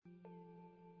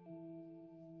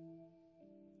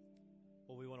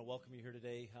welcome you here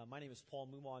today. My name is Paul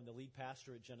Muma. I'm the lead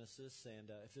pastor at Genesis, and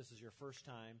if this is your first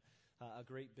time, a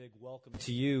great big welcome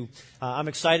to you. I'm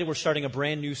excited. We're starting a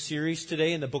brand new series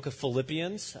today in the book of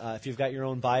Philippians. If you've got your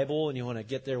own Bible and you want to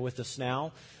get there with us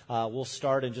now, we'll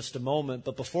start in just a moment.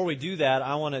 But before we do that,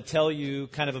 I want to tell you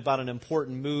kind of about an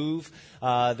important move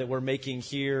that we're making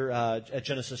here at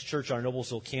Genesis Church, our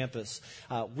Noblesville campus.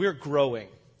 We're growing.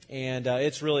 And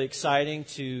it's really exciting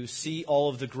to see all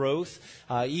of the growth,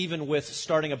 even with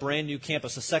starting a brand new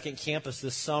campus, a second campus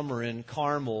this summer in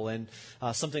Carmel, and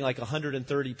something like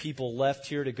 130 people left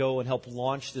here to go and help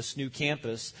launch this new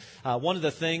campus. One of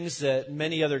the things that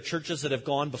many other churches that have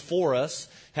gone before us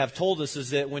have told us is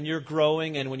that when you're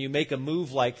growing and when you make a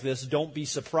move like this, don't be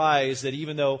surprised that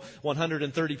even though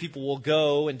 130 people will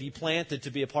go and be planted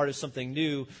to be a part of something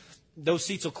new, those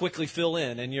seats will quickly fill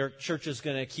in, and your church is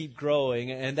going to keep growing,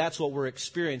 and that's what we're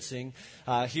experiencing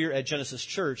here at Genesis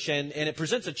Church. And it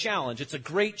presents a challenge. It's a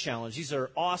great challenge. These are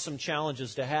awesome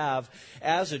challenges to have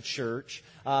as a church.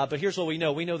 But here's what we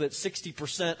know. We know that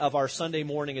 60% of our Sunday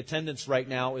morning attendance right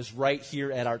now is right here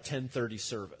at our 10:30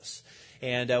 service.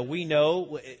 And we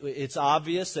know it's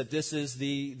obvious that this is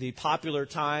the popular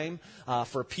time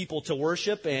for people to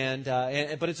worship,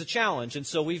 but it's a challenge. And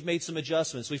so we've made some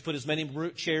adjustments. We've put as many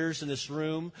chairs in this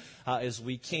room as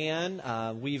we can.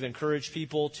 We've encouraged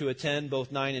people to attend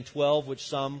both 9 and 12, which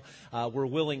some were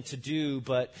willing to do.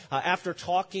 But after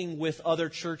talking with other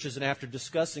churches and after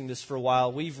discussing this for a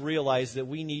while, we've realized that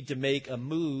we need to make a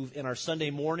move in our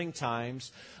Sunday morning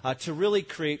times to really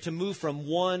to move from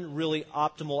one really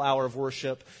optimal hour of worship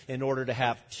in order to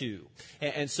have two.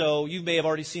 And so you may have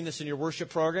already seen this in your worship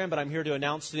program, but I'm here to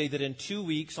announce today that in 2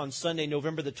 weeks, on Sunday,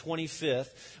 November the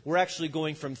 25th, we're actually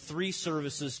going from 3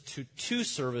 services to 2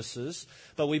 services,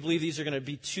 but we believe these are going to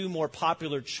be 2 more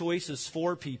popular choices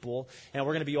for people, and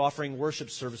we're going to be offering worship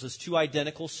services, 2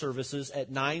 identical services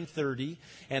at 9:30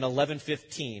 and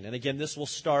 11:15. And again, this will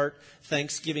start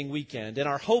Thanksgiving weekend. And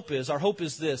our hope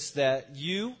is this, that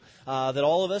that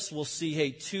all of us will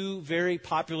see, 2 very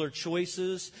popular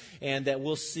choices, and that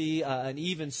we'll see an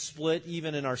even split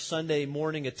even in our Sunday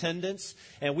morning attendance.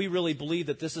 And we really believe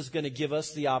that this is going to give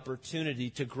us the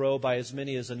opportunity to grow by as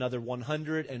many as another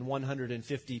 100 and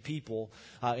 150 people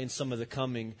in some of the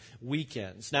coming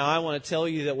weekends. Now, I want to tell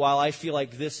you that while I feel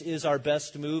like this is our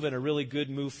best move and a really good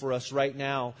move for us right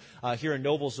now here in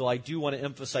Noblesville, I do want to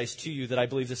emphasize to you that I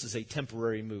believe this is a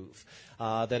temporary move.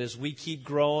 That as we keep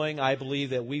growing, I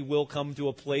believe that we will come to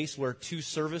a place where 2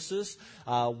 services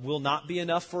will not be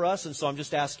enough for us. And so I'm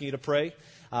just asking you to pray.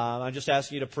 I'm just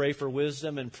asking you to pray for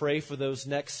wisdom and pray for those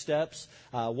next steps.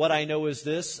 What I know is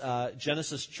this,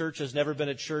 Genesis Church has never been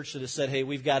a church that has said, hey,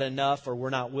 we've got enough or we're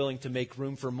not willing to make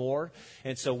room for more.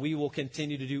 And so we will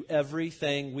continue to do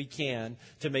everything we can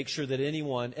to make sure that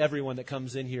everyone that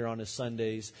comes in here on his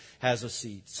Sundays has a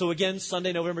seat. So again,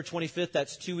 Sunday, November 25th,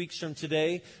 that's 2 weeks from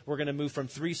today. We're going to move from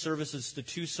 3 services to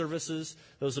 2 services.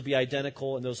 Those will be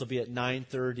identical, and those will be at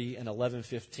 9:30 and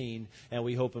 11:15. And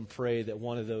we hope and pray that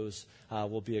one of those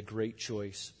will be a great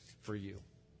choice for you.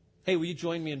 Hey, will you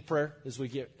join me in prayer as we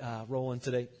get rolling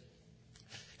today?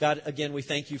 God, again, we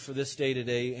thank you for this day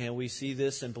today, and we see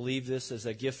this and believe this as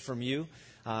a gift from you.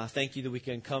 Thank you that we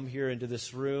can come here into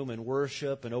this room and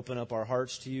worship and open up our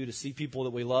hearts to you, to see people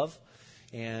that we love,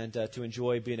 and to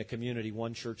enjoy being a community,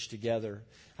 one church together.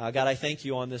 God, I thank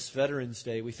you on this Veterans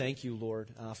Day. We thank you, Lord,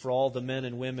 for all the men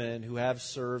and women who have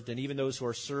served, and even those who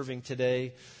are serving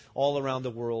today all around the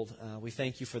world. We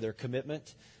thank you for their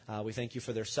commitment. We thank you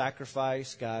for their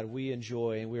sacrifice. God, we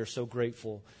enjoy, and we are so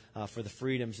grateful for the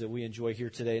freedoms that we enjoy here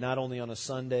today, not only on a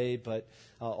Sunday, but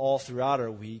all throughout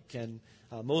our week. And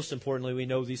most importantly, we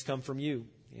know these come from you,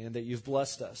 and that you've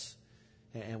blessed us.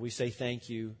 And we say thank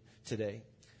you today.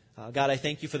 God, I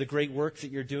thank you for the great work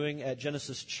that you're doing at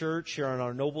Genesis Church here on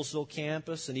our Noblesville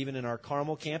campus and even in our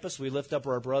Carmel campus. We lift up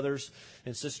our brothers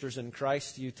and sisters in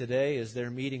Christ to you today as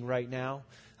they're meeting right now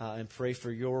and pray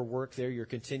for your work there, your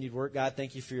continued work. God,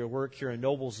 thank you for your work here in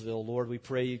Noblesville. Lord, we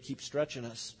pray you keep stretching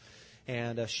us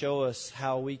and show us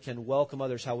how we can welcome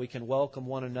others, how we can welcome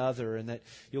one another, and that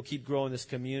you'll keep growing this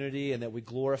community and that we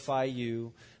glorify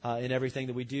you in everything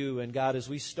that we do. And God, as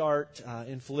we start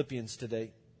in Philippians today,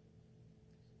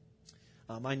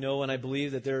 I know and I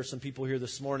believe that there are some people here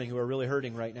this morning who are really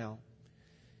hurting right now.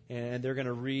 And they're going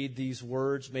to read these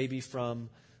words maybe from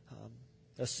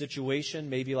a situation,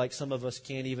 maybe like some of us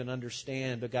can't even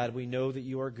understand. But God, we know that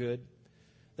you are good,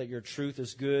 that your truth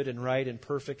is good and right and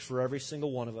perfect for every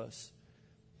single one of us.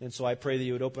 And so I pray that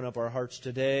you would open up our hearts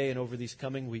today and over these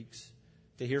coming weeks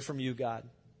to hear from you, God,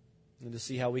 and to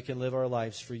see how we can live our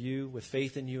lives for you with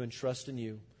faith in you and trust in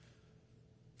you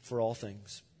for all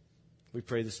things. We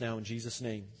pray this now in Jesus'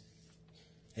 name.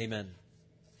 Amen.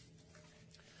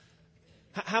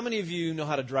 How many of you know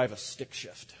how to drive a stick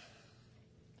shift?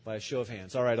 By a show of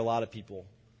hands. All right, a lot of people.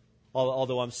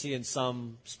 Although I'm seeing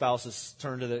some spouses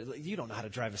turn to you don't know how to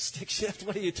drive a stick shift?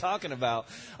 What are you talking about?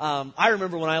 I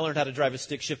remember when I learned how to drive a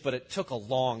stick shift, but it took a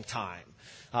long time.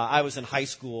 I was in high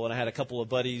school, and I had a couple of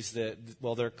buddies that,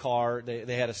 their car,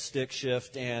 they had a stick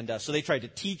shift, and so they tried to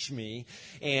teach me,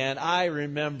 and I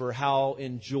remember how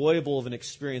enjoyable of an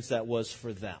experience that was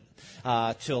for them.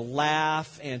 To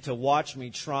laugh and to watch me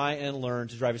try and learn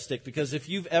to drive a stick. Because if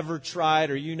you've ever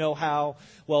tried or you know how,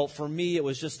 for me it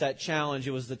was just that challenge.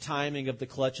 It was the timing of the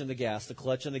clutch and the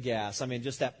gas. I mean,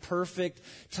 just that perfect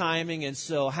timing. And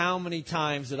so how many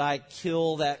times did I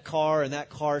kill that car and that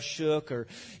car shook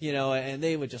and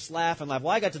they would just laugh and laugh.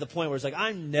 Well, I got to the point where it's like,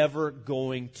 I'm never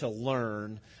going to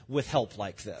learn with help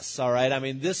like this, all right? I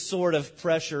mean, this sort of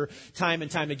pressure time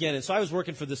and time again. And so I was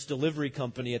working for this delivery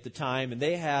company at the time, and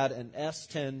they had an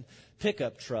S10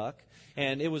 pickup truck,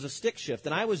 and it was a stick shift.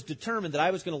 And I was determined that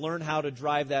I was going to learn how to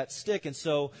drive that stick. And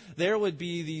so there would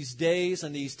be these days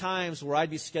and these times where I'd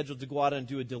be scheduled to go out and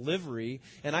do a delivery,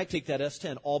 and I'd take that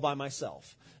S10 all by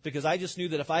myself. Because I just knew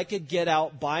that if I could get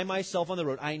out by myself on the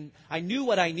road, I knew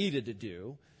what I needed to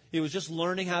do. It was just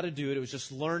learning how to do it. It was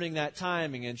just learning that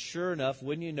timing. And sure enough,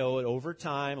 wouldn't you know it, over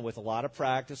time and with a lot of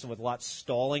practice and with a lot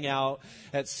stalling out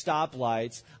at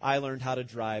stoplights, I learned how to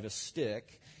drive a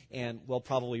stick and,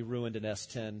 probably ruined an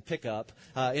S10 pickup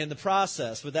in the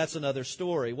process. But that's another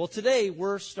story. Well, today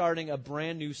we're starting a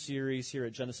brand new series here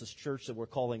at Genesis Church that we're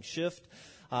calling Shift.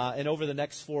 And over the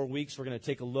next 4 weeks, we're going to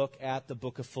take a look at the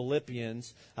book of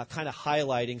Philippians, kind of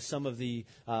highlighting some of the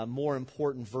more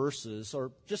important verses,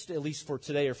 or just at least for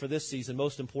today or for this season,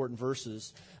 most important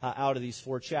verses out of these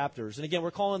 4 chapters. And again,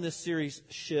 we're calling this series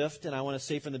Shift, and I want to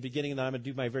say from the beginning that I'm going to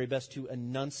do my very best to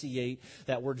enunciate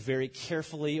that word very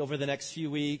carefully over the next few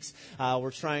weeks.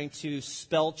 We're trying to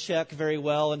spell check very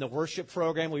well in the worship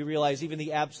program. We realize even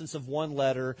the absence of one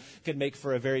letter could make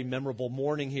for a very memorable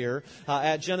morning here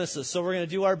at Genesis. So we're going to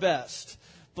do our best.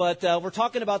 But we're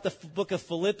talking about the book of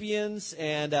Philippians,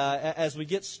 and as we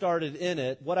get started in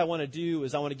it, what I want to do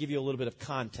is I want to give you a little bit of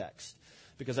context,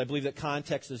 because I believe that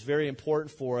context is very important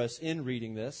for us in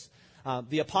reading this.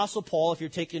 The Apostle Paul, if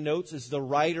you're taking notes, is the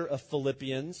writer of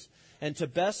Philippians. And to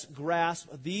best grasp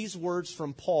these words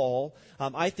from Paul,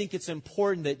 I think it's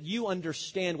important that you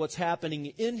understand what's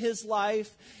happening in his life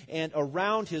and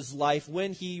around his life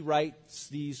when he writes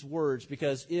these words.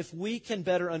 Because if we can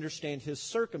better understand his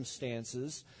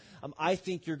circumstances, I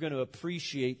think you're going to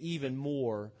appreciate even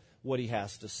more what he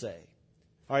has to say.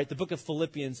 All right, the book of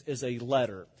Philippians is a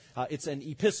letter. It's an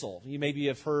epistle. You maybe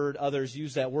have heard others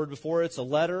use that word before. It's a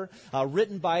letter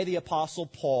written by the Apostle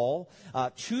Paul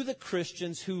to the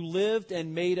Christians who lived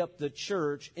and made up the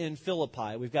church in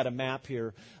Philippi. We've got a map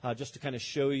here just to kind of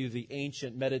show you the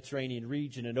ancient Mediterranean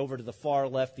region. And over to the far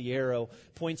left, the arrow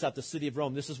points out the city of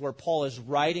Rome. This is where Paul is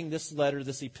writing this letter,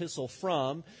 this epistle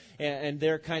from. And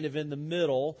there kind of in the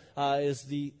middle is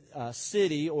the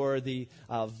city or the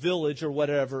village or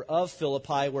whatever of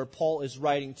Philippi where Paul is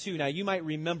writing to. Now, you might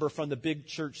remember from the Big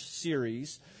Church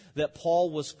series that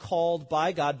Paul was called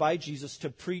by God, by Jesus, to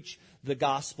preach the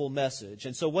gospel message.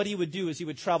 And so what he would do is he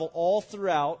would travel all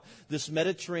throughout this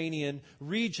Mediterranean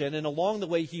region, and along the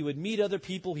way he would meet other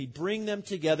people, he'd bring them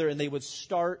together, and they would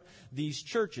start these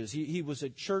churches. He was a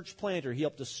church planter. He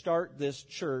helped to start this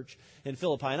church in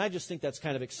Philippi. And I just think that's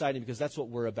kind of exciting because that's what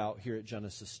we're about here at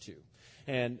Genesis 2.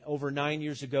 And over 9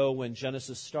 years ago when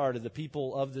Genesis started, the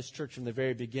people of this church from the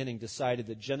very beginning decided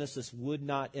that Genesis would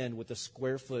not end with the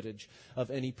square footage of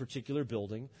any particular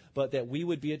building, but that we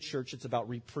would be a church that's about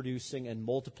reproducing and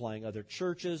multiplying other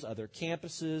churches, other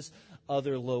campuses,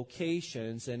 other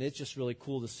locations. And it's just really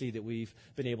cool to see that we've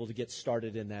been able to get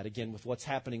started in that. Again, with what's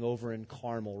happening over in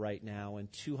Carmel right now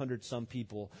and 200-some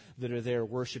people that are there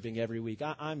worshiping every week.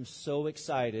 I'm so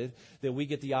excited that we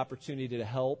get the opportunity to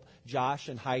help Josh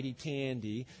and Heidi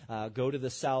Tandy go to the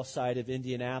south side of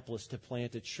Indianapolis to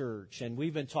plant a church. And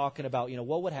we've been talking about,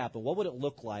 what would happen? What would it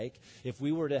look like if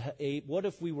we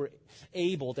were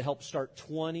able to help start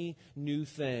 20 new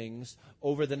things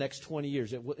over the next 20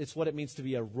 years? It's what it means to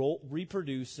be a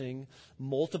reproducing,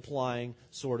 multiplying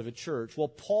sort of a church. Well,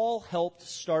 Paul helped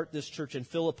start this church in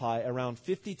Philippi around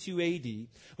 52 AD,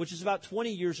 which is about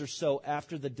 20 years or so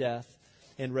after the death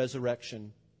and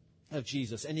resurrection of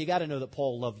Jesus. And you got to know that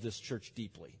Paul loved this church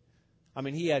deeply. I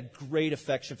mean, he had great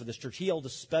affection for this church. He held a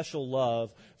special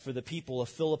love for the people of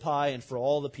Philippi and for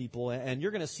all the people. And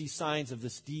you're going to see signs of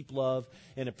this deep love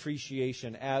and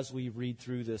appreciation as we read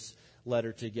through this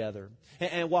letter together.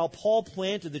 And while Paul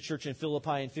planted the church in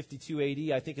Philippi in 52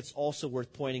 AD, I think it's also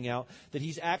worth pointing out that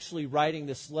he's actually writing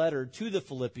this letter to the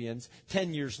Philippians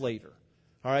 10 years later.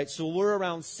 All right, so we're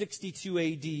around 62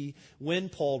 AD when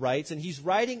Paul writes, and he's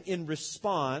writing in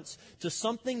response to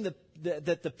something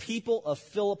that the people of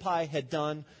Philippi had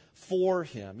done for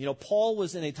him. You know, Paul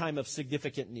was in a time of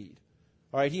significant need.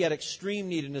 All right, he had extreme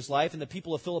need in his life, and the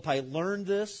people of Philippi learned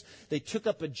this. They took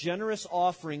up a generous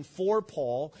offering for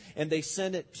Paul, and they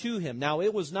sent it to him. Now,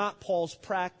 it was not Paul's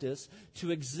practice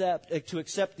to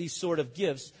accept these sort of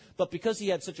gifts, but because he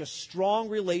had such a strong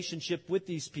relationship with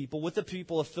these people, with the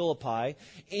people of Philippi,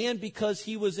 and because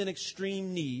he was in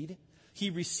extreme need, he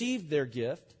received their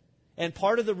gift. And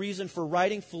part of the reason for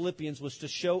writing Philippians was to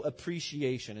show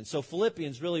appreciation. And so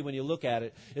Philippians, really, when you look at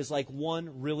it, is like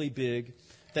one really big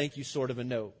thank you sort of a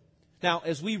note. Now,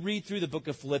 as we read through the book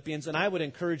of Philippians, and I would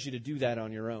encourage you to do that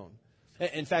on your own.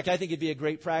 In fact, I think it'd be a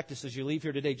great practice as you leave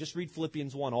here today. Just read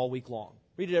Philippians 1 all week long.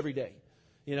 Read it every day.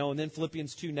 You know, and then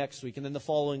Philippians 2 next week, and then the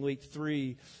following week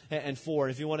 3 and 4.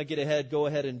 And if you want to get ahead, go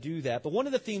ahead and do that. But one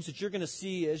of the themes that you're going to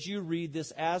see as you read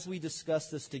this, as we discuss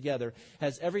this together,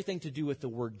 has everything to do with the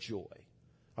word joy.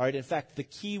 All right, in fact, the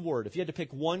key word, if you had to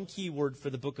pick one key word for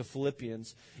the book of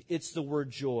Philippians, it's the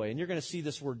word joy. And you're going to see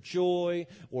this word joy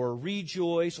or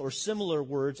rejoice or similar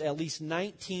words at least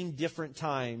 19 different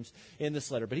times in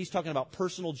this letter. But he's talking about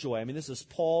personal joy. I mean, this is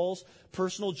Paul's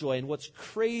personal joy. And what's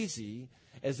crazy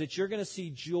is that you're going to see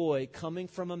joy coming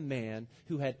from a man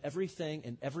who had everything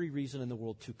and every reason in the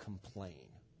world to complain.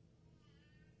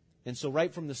 And so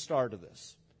right from the start of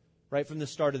this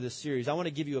series, I want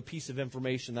to give you a piece of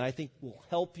information that I think will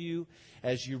help you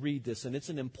as you read this. And it's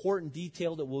an important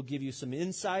detail that will give you some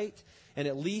insight and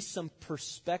at least some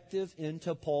perspective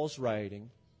into Paul's writing.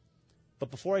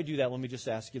 But before I do that, let me just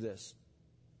ask you this.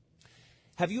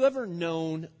 Have you ever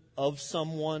known of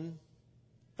someone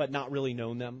but not really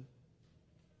known them?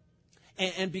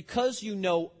 And because you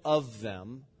know of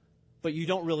them, but you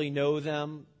don't really know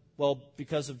them, well,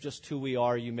 because of just who we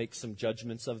are, you make some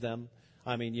judgments of them.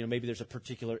 I mean, you know, maybe there's a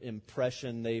particular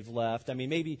impression they've left. I mean,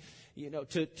 maybe, you know,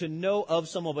 to know of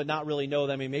someone but not really know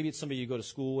them, I mean, maybe it's somebody you go to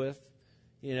school with,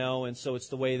 you know, and so it's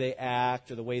the way they act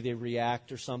or the way they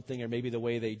react or something, or maybe the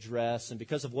way they dress. And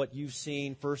because of what you've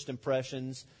seen, first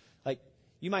impressions, like,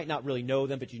 you might not really know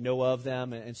them, but you know of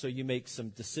them, and so you make some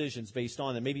decisions based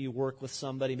on them. Maybe you work with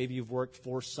somebody, maybe you've worked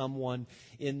for someone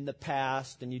in the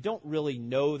past, and you don't really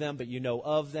know them, but you know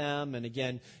of them, and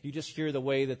again, you just hear the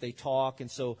way that they talk, and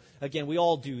so, again, we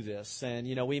all do this, and,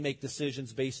 you know, we make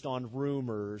decisions based on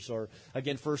rumors or,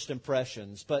 again, first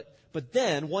impressions. But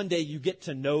then, one day, you get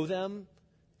to know them,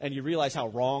 and you realize how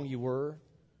wrong you were.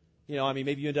 You know, I mean,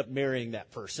 maybe you end up marrying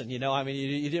that person, you know. I mean,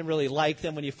 you didn't really like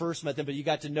them when you first met them, but you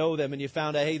got to know them and you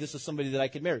found out, hey, this is somebody that I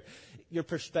could marry. Your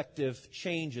perspective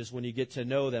changes when you get to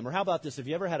know them. Or how about this? Have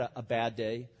you ever had a bad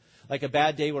day? Like a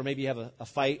bad day where maybe you have a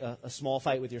fight, a small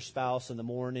fight with your spouse in the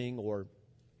morning, or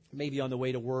maybe on the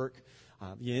way to work.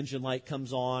 The engine light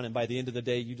comes on, and by the end of the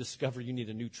day, you discover you need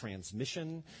a new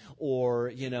transmission, or,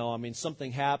 you know, I mean,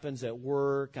 something happens at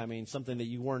work, I mean, something that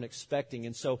you weren't expecting.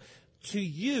 And so to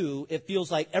you, it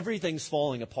feels like everything's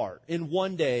falling apart in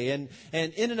one day. And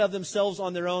in and of themselves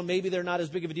on their own, maybe they're not as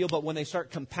big of a deal, but when they start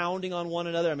compounding on one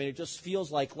another, I mean, it just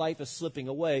feels like life is slipping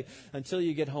away until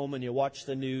you get home and you watch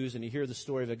the news and you hear the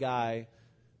story of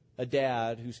a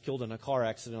dad who's killed in a car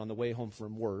accident on the way home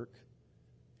from work.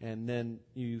 And then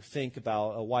you think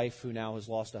about a wife who now has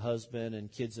lost a husband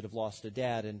and kids that have lost a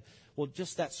dad. And, well,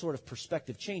 just that sort of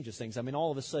perspective changes things. I mean,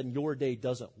 all of a sudden, your day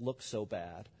doesn't look so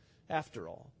bad after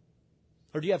all.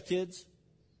 Or do you have kids?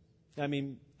 I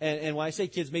mean, and when I say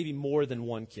kids, maybe more than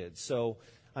one kid. So,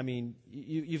 I mean,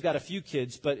 you've got a few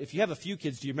kids, but if you have a few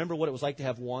kids, do you remember what it was like to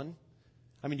have one?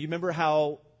 I mean, do you remember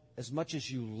how, as much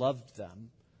as you loved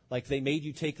them, like they made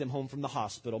you take them home from the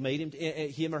hospital, made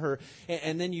him or her,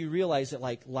 and then you realize that,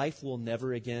 like, life will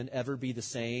never again ever be the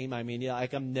same. I mean, yeah,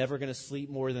 like, I'm never going to sleep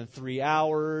more than 3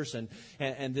 hours, and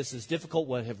this is difficult.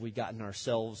 What have we gotten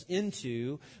ourselves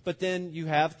into? But then you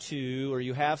have 2 or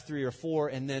you have 3 or 4,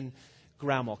 and then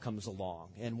Grandma comes along,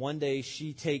 and one day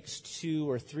she takes 2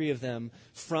 or 3 of them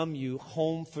from you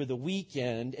home for the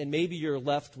weekend, and maybe you're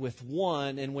left with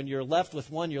one, and when you're left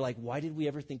with one, you're like, why did we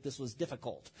ever think this was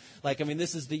difficult? Like, I mean,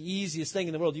 this is the easiest thing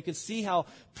in the world. You can see how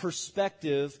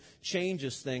perspective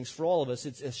changes things for all of us.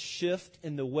 It's a shift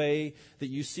in the way that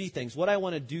you see things. What I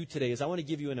want to do today is I want to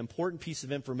give you an important piece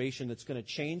of information that's going to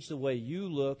change the way you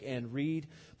look and read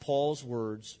Paul's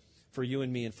words for you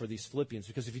and me and for these Philippians.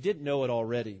 Because if you didn't know it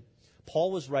already,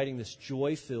 Paul was writing this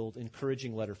joy-filled,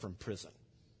 encouraging letter from prison.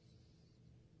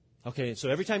 Okay, and so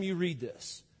every time you read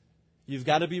this, you've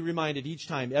got to be reminded each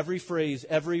time, every phrase,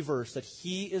 every verse, that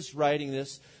he is writing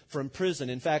this from prison.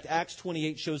 In fact, Acts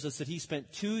 28 shows us that he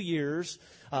spent 2 years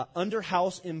under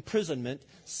house imprisonment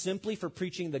simply for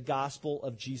preaching the gospel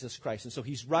of Jesus Christ. And so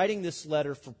he's writing this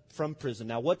letter from prison.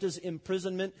 Now, what does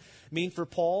imprisonment mean for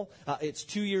Paul? It's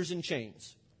 2 years in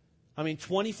chains.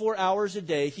 24 hours a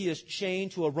day, he is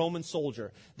chained to a Roman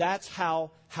soldier. That's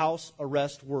how house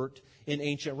arrest worked in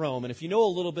ancient Rome. And if you know a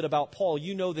little bit about Paul,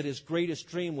 you know that his greatest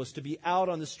dream was to be out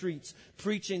on the streets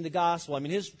preaching the gospel.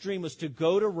 His dream was to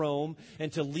go to Rome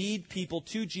and to lead people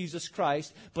to Jesus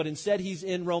Christ, but instead he's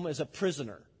in Rome as a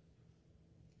prisoner.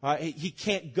 He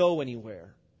can't go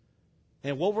anywhere.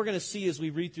 And what we're going to see as we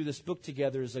read through this book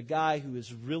together is a guy who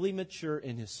is really mature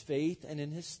in his faith and in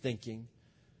his thinking.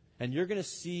 And you're going to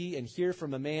see and hear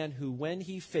from a man who, when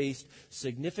he faced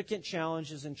significant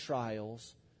challenges and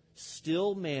trials,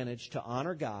 still managed to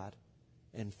honor God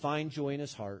and find joy in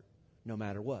his heart no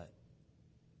matter what.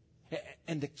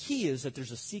 And the key is that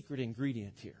there's a secret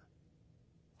ingredient here.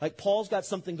 Like, Paul's got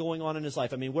something going on in his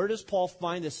life. Where does Paul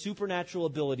find this supernatural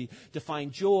ability to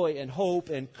find joy and hope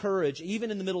and courage, even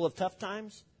in the middle of tough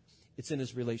times? It's in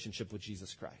his relationship with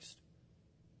Jesus Christ.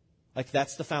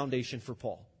 That's the foundation for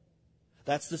Paul.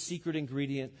 That's the secret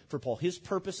ingredient for Paul. His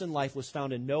purpose in life was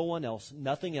found in no one else,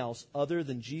 nothing else other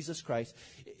than Jesus Christ.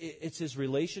 It's his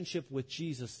relationship with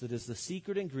Jesus that is the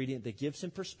secret ingredient that gives him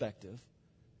perspective,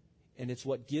 and it's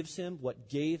what gave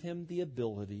him the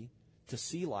ability to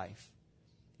see life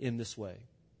in this way.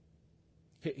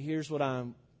 Here's what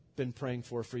I've been praying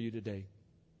for you today.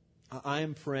 I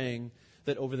am praying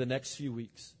that over the next few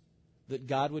weeks, that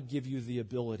God would give you the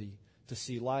ability to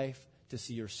see life, to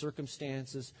see your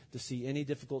circumstances, to see any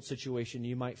difficult situation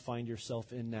you might find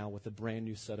yourself in now with a brand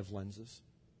new set of lenses.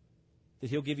 That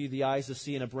he'll give you the eyes to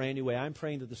see in a brand new way. I'm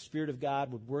praying that the Spirit of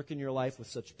God would work in your life with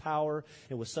such power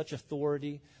and with such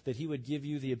authority that he would give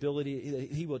you the ability,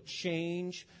 he will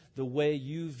change the way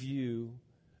you view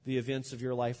the events of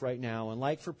your life right now. And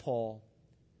like for Paul,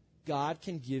 God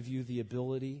can give you the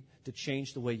ability to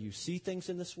change the way you see things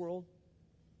in this world,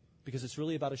 because it's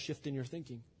really about a shift in your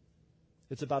thinking.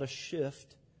 It's about a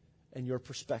shift in your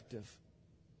perspective.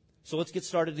 So let's get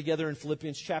started together in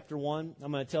Philippians chapter 1.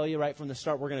 I'm going to tell you right from the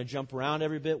start, we're going to jump around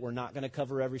every bit. We're not going to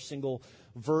cover every single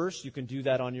verse. You can do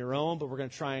that on your own, but we're going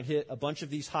to try and hit a bunch of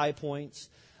these high points.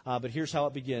 But here's how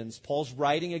it begins. Paul's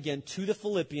writing again to the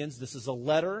Philippians. This is a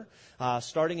letter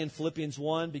starting in Philippians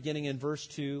 1, beginning in verse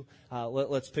 2.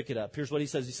 Let's pick it up. Here's what he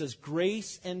says. He says,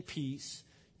 "Grace and peace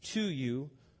to you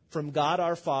from God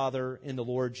our Father and the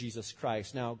Lord Jesus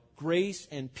Christ." Now, grace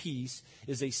and peace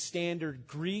is a standard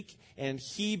Greek and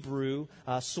Hebrew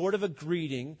sort of a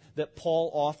greeting that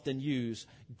Paul often used.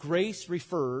 Grace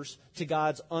refers to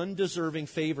God's undeserving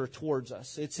favor towards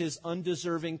us. It's his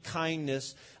undeserving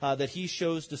kindness that he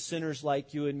shows to sinners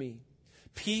like you and me.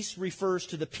 Peace refers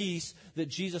to the peace that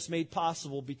Jesus made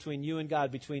possible between you and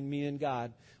God, between me and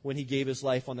God, when he gave his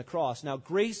life on the cross. Now,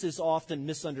 grace is often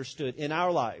misunderstood in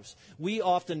our lives. We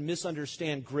often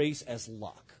misunderstand grace as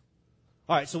luck.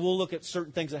 All right, so we'll look at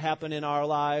certain things that happen in our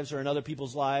lives or in other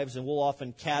people's lives, and we'll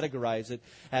often categorize it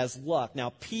as luck.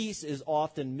 Now, peace is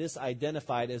often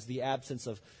misidentified as the absence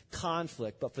of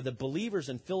conflict. But for the believers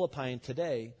in Philippi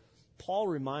today, Paul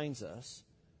reminds us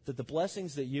that the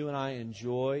blessings that you and I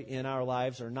enjoy in our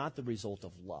lives are not the result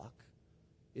of luck.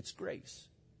 It's grace.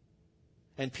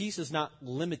 And peace is not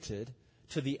limited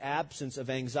to the absence of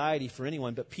anxiety for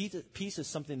anyone, but peace is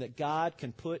something that God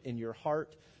can put in your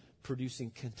heart,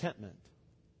 producing contentment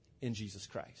in Jesus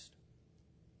Christ.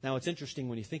 Now, it's interesting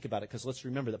when you think about it, because let's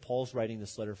remember that Paul's writing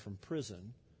this letter from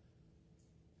prison,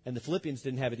 and the Philippians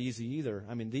didn't have it easy either.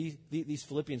 These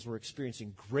Philippians were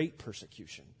experiencing great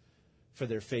persecution for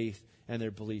their faith and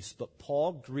their beliefs, but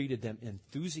Paul greeted them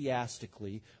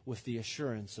enthusiastically with the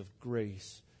assurance of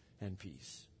grace and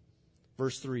peace.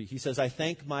 Verse 3, he says, "I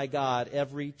thank my God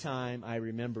every time I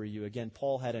remember you." Again,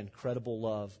 Paul had incredible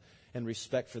love and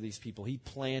respect for these people. He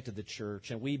planted the church,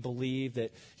 and we believe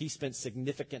that he spent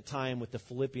significant time with the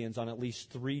Philippians on at least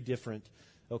 3 different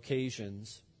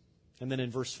occasions. And then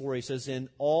in verse 4, he says, "In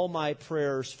all my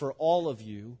prayers for all of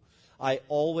you, I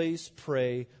always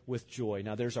pray with joy."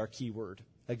 Now, there's our key word.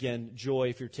 Again, joy,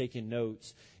 if you're taking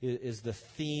notes, is the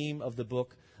theme of the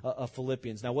book of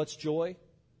Philippians. Now, what's joy?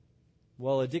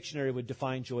 Well, a dictionary would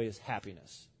define joy as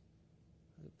happiness.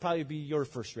 It'd probably be your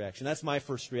first reaction. That's my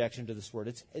first reaction to this word.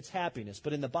 It's happiness.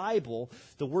 But in the Bible,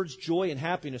 the words joy and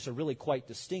happiness are really quite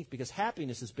distinct, because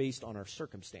happiness is based on our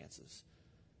circumstances.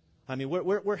 I mean,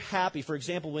 we're happy. For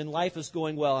example, when life is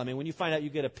going well, I mean, when you find out you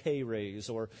get a pay raise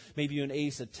or maybe you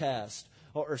ace a test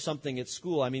or something at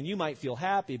school, I mean, you might feel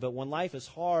happy, but when life is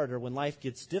hard or when life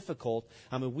gets difficult,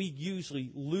 I mean, we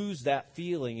usually lose that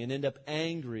feeling and end up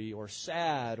angry or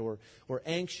sad or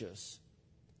anxious.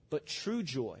 But true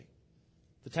joy,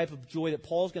 the type of joy that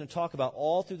Paul's going to talk about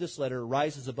all through this letter,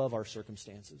 rises above our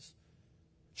circumstances.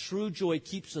 True joy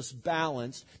keeps us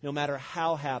balanced no matter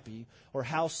how happy or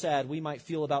how sad we might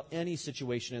feel about any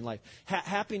situation in life.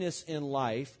 Happiness in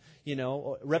life,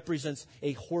 represents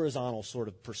a horizontal sort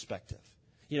of perspective.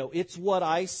 It's what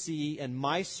I see and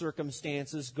my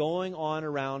circumstances going on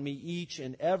around me each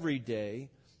and every day.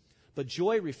 But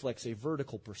joy reflects a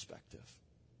vertical perspective.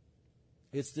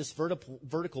 It's this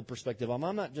vertical perspective.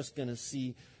 I'm not just going to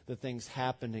see the things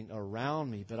happening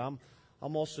around me, but I'm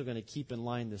also going to keep in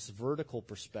line this vertical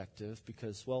perspective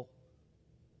because, well,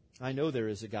 I know there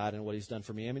is a God and what He's done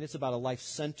for me. I mean, it's about a life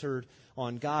centered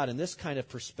on God. And this kind of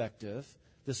perspective,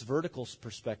 this vertical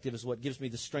perspective, is what gives me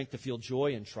the strength to feel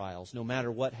joy in trials, no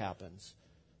matter what happens,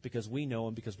 because we know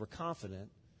and because we're confident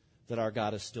that our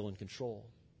God is still in control.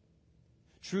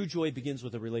 True joy begins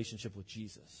with a relationship with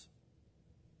Jesus.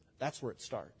 That's where it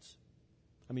starts.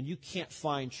 I mean, you can't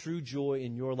find true joy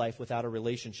in your life without a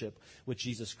relationship with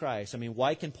Jesus Christ. I mean,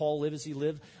 why can Paul live as he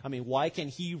lived? I mean, why can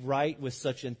he write with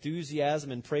such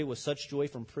enthusiasm and pray with such joy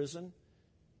from prison?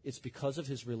 It's because of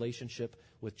his relationship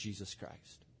with Jesus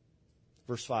Christ.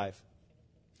 Verse 5.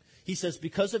 He says,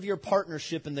 because of your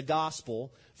partnership in the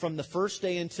gospel from the first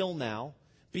day until now,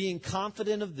 being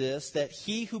confident of this, that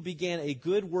he who began a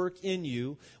good work in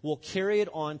you will carry it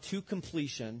on to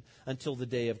completion until the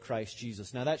day of Christ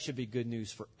Jesus. Now that should be good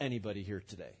news for anybody here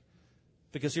today.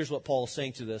 Because here's what Paul is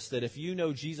saying to this, that if you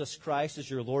know Jesus Christ as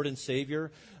your Lord and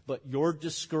Savior, but you're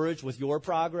discouraged with your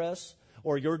progress,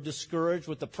 or you're discouraged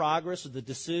with the progress of the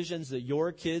decisions that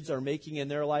your kids are making in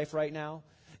their life right now,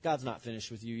 God's not finished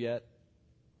with you yet.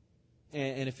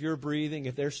 And if you're breathing,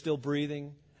 if they're still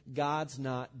breathing, God's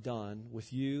not done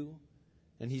with you,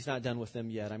 and He's not done with them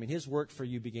yet. I mean, His work for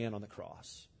you began on the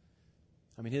cross.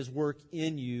 I mean, His work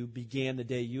in you began the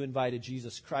day you invited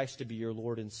Jesus Christ to be your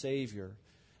Lord and Savior.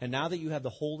 And now that you have the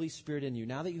Holy Spirit in you,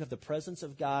 now that you have the presence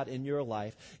of God in your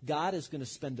life, God is going to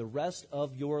spend the rest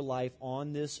of your life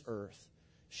on this earth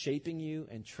shaping you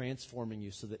and transforming you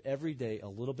so that every day a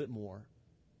little bit more,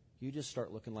 you just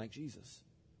start looking like Jesus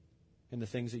in the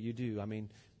things that you do. I mean,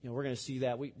 we're going to see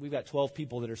that. We've got 12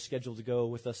 people that are scheduled to go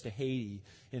with us to Haiti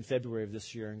in February of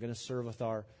this year and going to serve with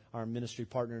our ministry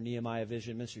partner, Nehemiah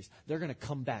Vision Ministries. They're going to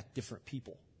come back different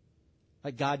people.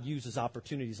 Like God uses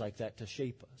opportunities like that to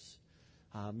shape us.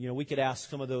 We could ask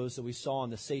some of those that we saw in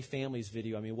the Safe Families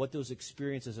video, I mean, what those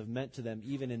experiences have meant to them,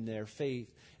 even in their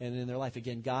faith and in their life.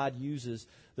 Again, God uses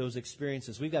those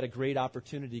experiences. We've got a great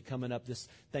opportunity coming up this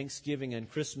Thanksgiving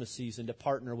and Christmas season to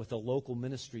partner with a local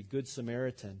ministry, Good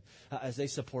Samaritan, as they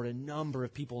support a number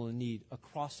of people in need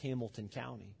across Hamilton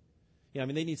County. They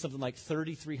need something like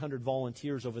 3,300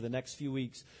 volunteers over the next few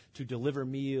weeks to deliver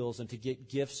meals and to get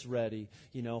gifts ready,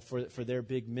 for their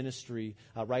big ministry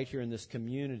right here in this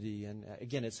community. And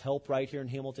again, it's help right here in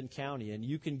Hamilton County. And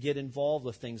you can get involved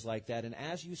with things like that. And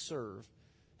as you serve,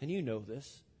 and you know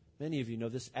this, many of you know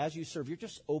this, as you serve, you're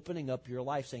just opening up your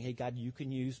life saying, hey, God, you can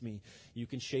use me. You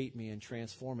can shape me and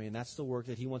transform me. And that's the work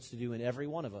that He wants to do in every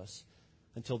one of us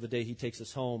until the day He takes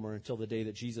us home or until the day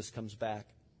that Jesus comes back.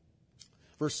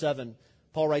 Verse 7,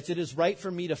 Paul writes, it is right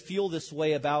for me to feel this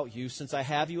way about you since I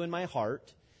have you in my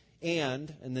heart.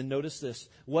 And then notice this,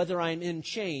 whether I'm in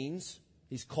chains,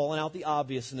 he's calling out the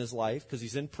obvious in his life because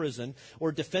he's in prison,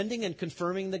 or defending and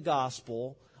confirming the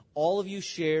gospel, all of you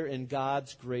share in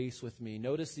God's grace with me.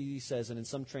 Notice he says, and in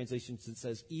some translations it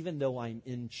says, even though I'm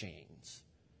in chains.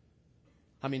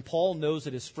 I mean, Paul knows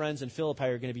that his friends in Philippi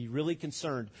are going to be really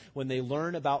concerned when they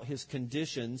learn about his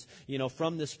conditions,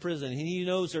 from this prison. And he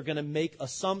knows they're going to make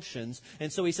assumptions.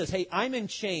 And so he says, hey, I'm in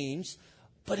chains,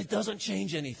 but it doesn't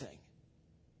change anything.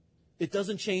 It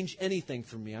doesn't change anything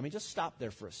for me. I mean, just stop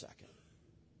there for a second.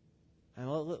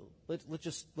 And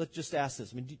let's just ask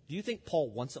this. I mean, do you think Paul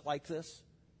wants it like this?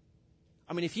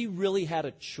 I mean, if he really had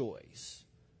a choice,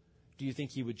 do you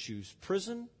think he would choose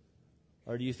prison,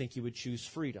 or do you think he would choose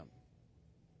freedom?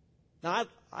 Now,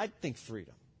 I'd think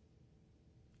freedom.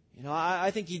 I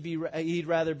think he'd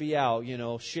rather be out,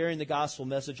 sharing the gospel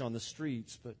message on the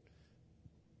streets. But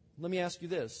let me ask you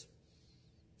this.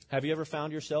 Have you ever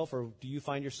found yourself, or do you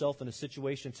find yourself in a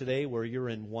situation today where you're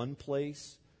in one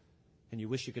place and you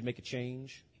wish you could make a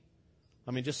change?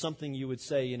 I mean, just something you would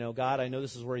say, God, I know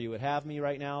this is where you would have me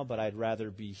right now, but I'd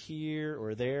rather be here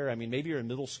or there. I mean, maybe you're in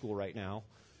middle school right now,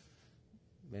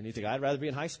 and you think, I'd rather be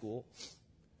in high school.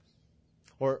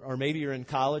 Or maybe you're in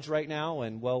college right now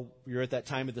and, well, you're at that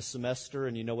time of the semester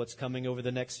and you know what's coming over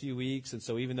the next few weeks. And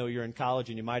so even though you're in college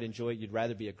and you might enjoy it, you'd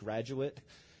rather be a graduate,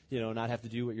 not have to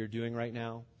do what you're doing right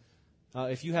now.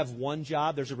 If you have one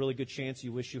job, there's a really good chance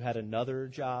you wish you had another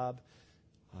job.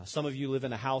 Some of you live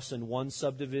in a house in one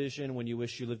subdivision when you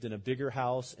wish you lived in a bigger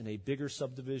house in a bigger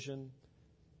subdivision.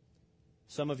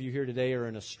 Some of you here today are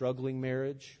in a struggling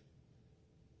marriage,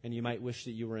 and you might wish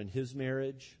that you were in his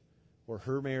marriage or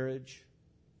her marriage.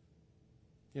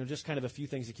 Just kind of a few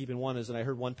things to keep in mind is, and I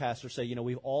heard one pastor say,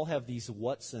 we all have these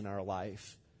whats in our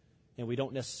life, and we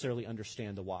don't necessarily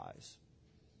understand the whys.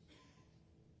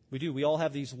 We do. We all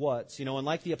have these whats. And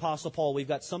like the Apostle Paul, we've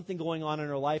got something going on in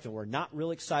our life, and we're not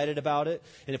real excited about it.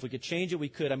 And if we could change it, we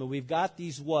could. We've got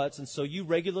these whats, and so I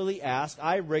regularly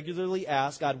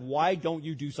ask, God, why don't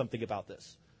you do something about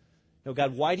this?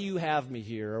 God, why do you have me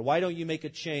here? Or why don't you make a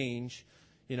change?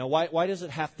 Why does it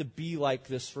have to be like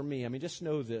this for me? Just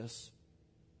know this.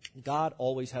 God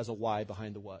always has a why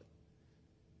behind the what.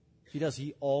 He does.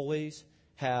 He always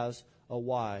has a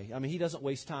why. He doesn't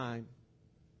waste time.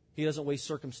 He doesn't waste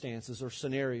circumstances or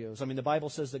scenarios. The Bible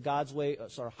says that God's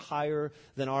ways are higher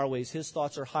than our ways. His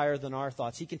thoughts are higher than our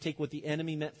thoughts. He can take what the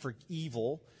enemy meant for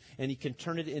evil and he can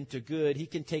turn it into good. He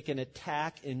can take an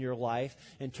attack in your life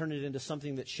and turn it into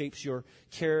something that shapes your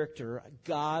character.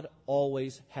 God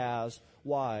always has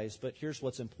whys. But here's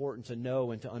what's important to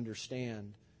know and to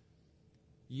understand.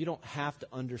 You don't have to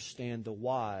understand the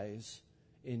whys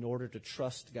in order to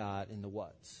trust God in the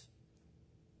whats.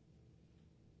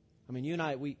 You and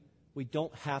I, we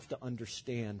don't have to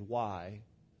understand why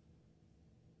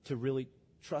to really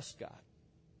trust God.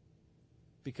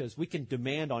 Because we can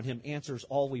demand on Him answers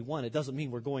all we want. It doesn't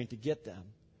mean we're going to get them.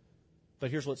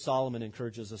 But here's what Solomon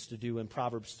encourages us to do in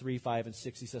Proverbs 3, 5, and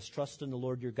 6. He says, trust in the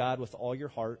Lord your God with all your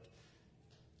heart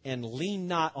and lean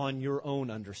not on your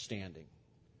own understanding.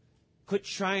 Quit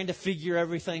trying to figure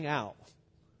everything out.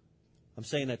 I'm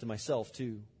saying that to myself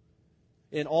too.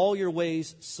 In all your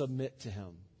ways, submit to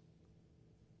Him.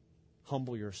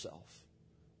 Humble yourself.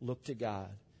 Look to God,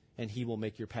 and He will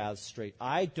make your paths straight.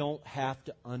 I don't have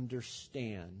to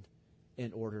understand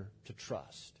in order to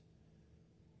trust.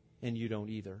 And you don't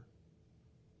either.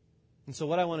 And so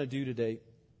what I want to do today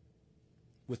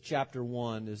with chapter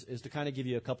 1 is to kind of give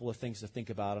you a couple of things to think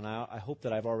about. And I hope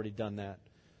that I've already done that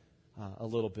a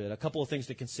little bit. A couple of things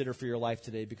to consider for your life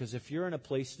today. Because if you're in a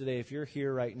place today, if you're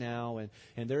here right now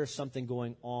and there is something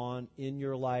going on in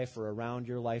your life or around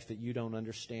your life that you don't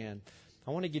understand,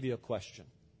 I want to give you a question.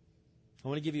 I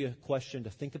want to give you a question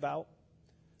to think about,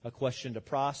 a question to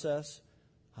process,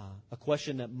 a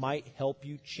question that might help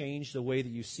you change the way that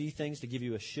you see things, to give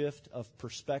you a shift of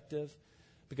perspective.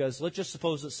 Because let's just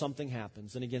suppose that something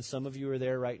happens. And again, some of you are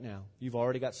there right now. You've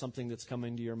already got something that's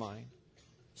coming to your mind.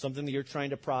 Something that you're trying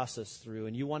to process through,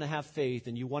 and you want to have faith,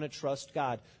 and you want to trust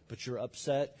God, but you're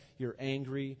upset, you're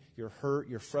angry, you're hurt,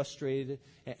 you're frustrated,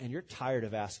 and you're tired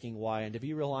of asking why. And to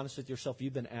be real honest with yourself,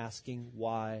 you've been asking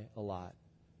why a lot.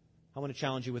 I want to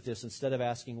challenge you with this. Instead of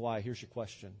asking why, here's your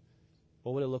question.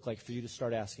 What would it look like for you to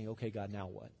start asking, okay, God, now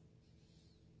what?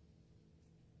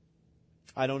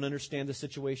 I don't understand the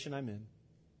situation I'm in.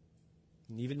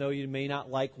 And even though you may not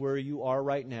like where you are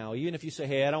right now, even if you say,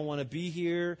 hey, I don't want to be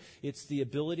here, it's the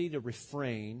ability to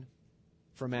refrain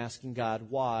from asking God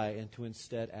why and to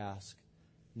instead ask,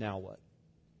 now what?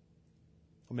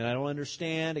 I don't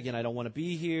understand. Again, I don't want to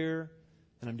be here.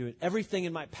 And I'm doing everything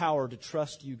in my power to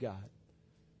trust you, God.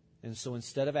 And so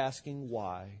instead of asking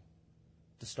why,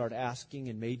 to start asking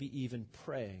and maybe even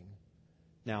praying,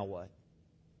 now what?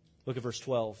 Look at verse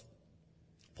 12.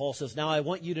 Paul says, now I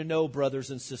want you to know, brothers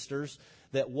and sisters,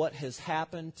 that what has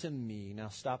happened to me... Now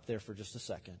stop there for just a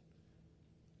second.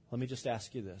 Let me just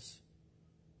ask you this.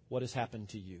 What has happened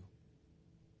to you?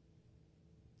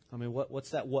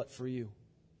 What's that what for you?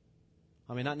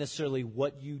 Not necessarily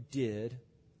what you did,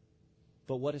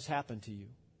 but what has happened to you?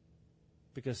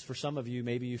 Because for some of you,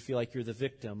 maybe you feel like you're the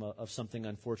victim of something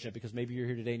unfortunate, because maybe you're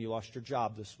here today and you lost your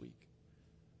job this week.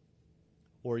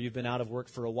 Or you've been out of work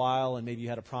for a while and maybe you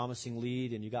had a promising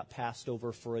lead and you got passed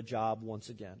over for a job once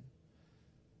again.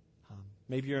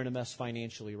 Maybe you're in a mess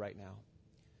financially right now.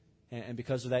 And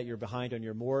because of that, you're behind on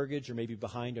your mortgage or maybe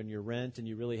behind on your rent and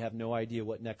you really have no idea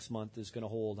what next month is going to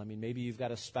hold. Maybe you've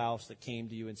got a spouse that came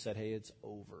to you and said, hey, it's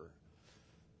over.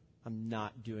 I'm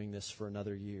not doing this for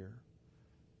another year.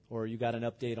 Or you got an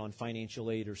update on financial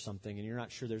aid or something and you're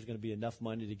not sure there's going to be enough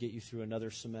money to get you through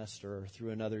another semester or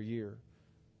through another year.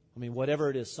 Whatever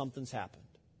it is, something's happened.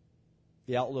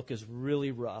 The outlook is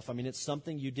really rough. It's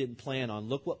something you didn't plan on.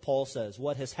 Look what Paul says.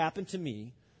 What has happened to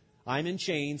me? I'm in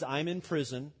chains. I'm in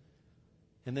prison.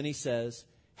 And then he says,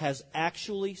 has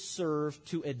actually served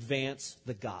to advance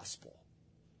the gospel.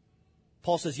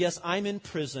 Paul says, yes, I'm in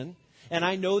prison, and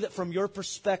I know that from your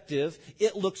perspective,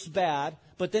 it looks bad.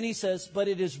 But then he says, but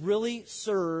it has really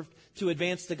served to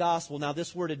advance the gospel. Now,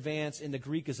 this word advance in the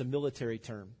Greek is a military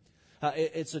term.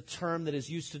 It's a term that is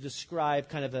used to describe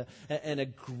kind of an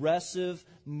aggressive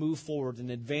move forward, an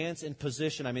advance in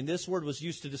position. I mean, this word was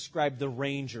used to describe the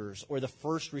Rangers or the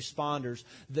first responders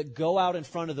that go out in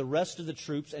front of the rest of the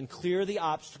troops and clear the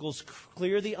obstacles,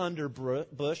 clear the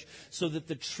underbrush, so that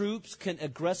the troops can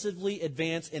aggressively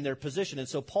advance in their position. And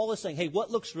so Paul is saying, hey,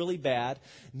 what looks really bad,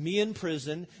 me in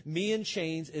prison, me in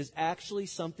chains, is actually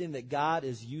something that God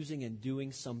is using and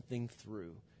doing something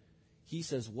through. He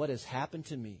says, what has happened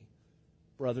to me,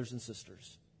 brothers and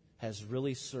sisters, has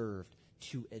really served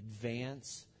to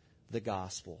advance the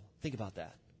gospel. Think about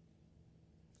that.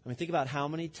 I mean, think about how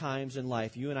many times in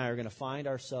life you and I are going to find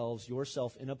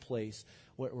yourself in a place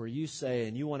where you say,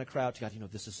 and you want to cry out to God,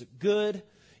 this isn't good.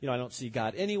 I don't see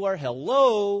God anywhere.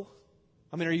 Hello?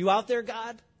 I mean, are you out there,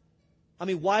 God? I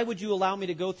mean, why would you allow me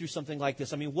to go through something like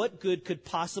this? I mean, what good could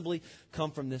possibly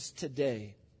come from this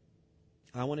today?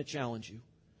 I want to challenge you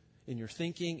in your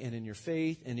thinking and in your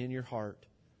faith and in your heart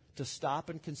to stop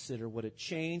and consider what a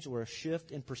change or a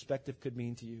shift in perspective could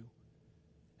mean to you.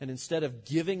 And instead of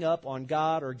giving up on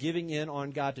God or giving in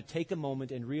on God, to take a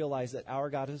moment and realize that our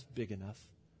God is big enough,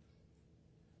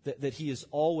 that He is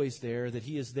always there, that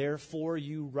He is there for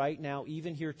you right now,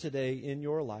 even here today in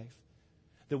your life.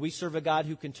 That we serve a God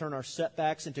who can turn our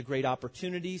setbacks into great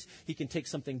opportunities. He can take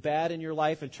something bad in your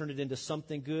life and turn it into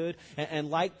something good. And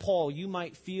like Paul, you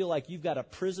might feel like you've got a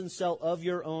prison cell of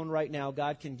your own right now.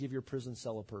 God can give your prison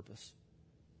cell a purpose.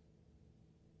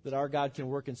 That our God can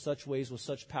work in such ways with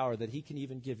such power that He can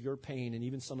even give your pain and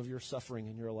even some of your suffering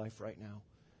in your life right now.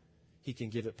 He can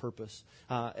give it purpose.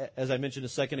 As I mentioned a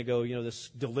second ago, this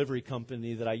delivery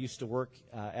company that I used to work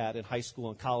at in high school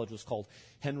and college was called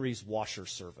Henry's Washer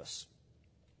Service.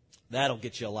 That'll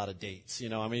get you a lot of dates, you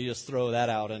just throw that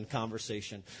out in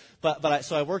conversation.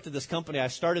 So I worked at this company. I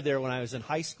started there when I was in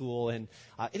high school, and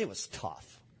it was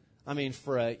tough. I mean,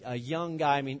 for a young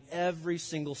guy, every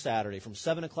single Saturday from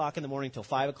 7 o'clock in the morning till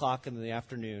 5 o'clock in the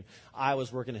afternoon, I was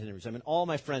working at Henry's. All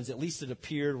my friends, at least it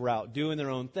appeared, were out doing their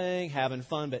own thing, having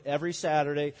fun. But every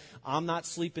Saturday, I'm not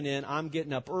sleeping in. I'm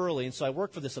getting up early. And so I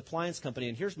worked for this appliance company,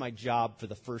 and here's my job for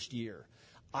the first year.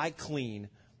 I clean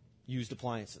used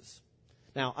appliances.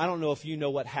 Now, I don't know if you know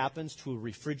what happens to a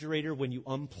refrigerator when you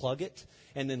unplug it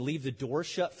and then leave the door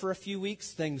shut for a few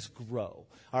weeks. Things grow.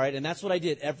 All right, and that's what I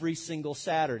did every single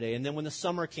Saturday. And then when the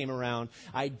summer came around,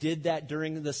 I did that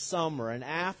during the summer. And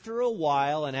after a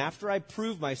while, and after I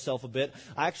proved myself a bit,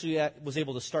 I actually was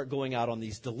able to start going out on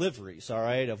these deliveries, all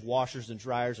right, of washers and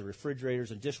dryers and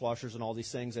refrigerators and dishwashers and all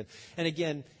these things. And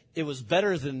again, it was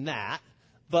better than that.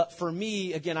 But for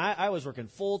me, again, I was working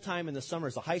full-time in the summer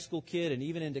as a high school kid and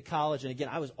even into college. And again,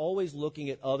 I was always looking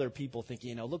at other people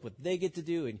thinking, look what they get to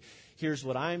do, and here's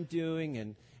what I'm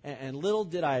doing. And little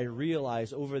did I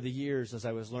realize over the years, as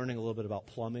I was learning a little bit about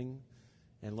plumbing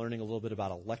and learning a little bit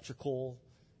about electrical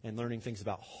and learning things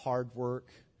about hard work,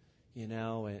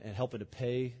 and helping to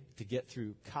pay to get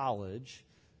through college,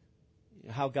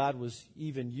 how God was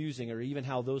even using, or even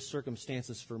how those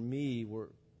circumstances for me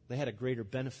they had a greater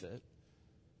benefit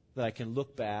that I can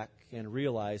look back and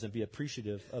realize and be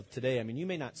appreciative of today. You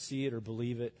may not see it or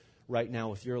believe it right now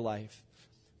with your life,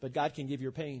 but God can give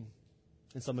your pain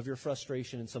and some of your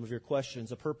frustration and some of your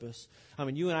questions a purpose.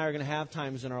 You and I are going to have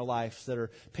times in our lives that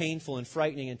are painful and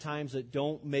frightening and times that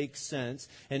don't make sense.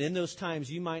 And in those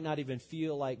times, you might not even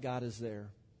feel like God is there,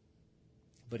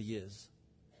 but He is.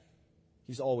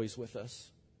 He's always with us.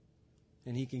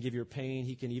 And He can give your pain.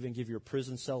 He can even give your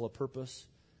prison cell a purpose.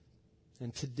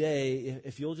 And today,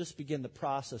 if you'll just begin the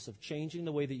process of changing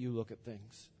the way that you look at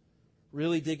things,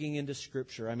 really digging into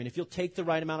Scripture. If you'll take the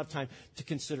right amount of time to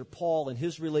consider Paul and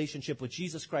his relationship with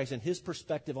Jesus Christ and his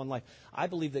perspective on life, I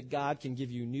believe that God can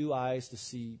give you new eyes to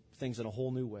see things in a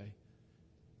whole new way.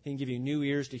 He can give you new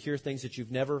ears to hear things that you've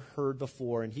never heard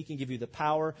before, and He can give you the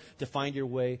power to find your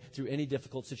way through any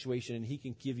difficult situation, and He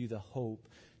can give you the hope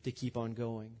to keep on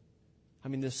going.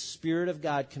 The Spirit of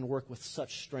God can work with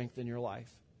such strength in your life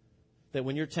that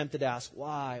when you're tempted to ask,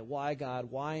 why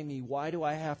God, why me, why do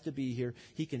I have to be here?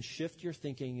 He can shift your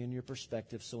thinking and your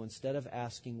perspective. So instead of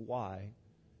asking why,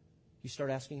 you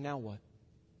start asking, now what?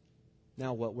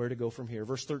 Now what? Where to go from here?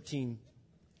 Verse 13,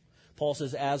 Paul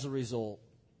says, as a result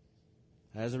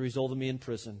of me in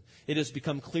prison, it has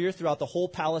become clear throughout the whole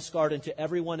palace guard and to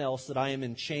everyone else that I am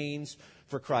in chains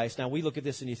for Christ. Now we look at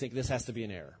this and you think this has to be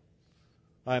an error.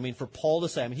 I mean, for Paul to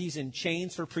say, I mean, he's in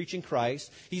chains for preaching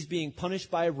Christ. He's being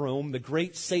punished by Rome, the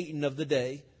great Satan of the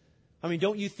day. I mean,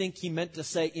 don't you think he meant to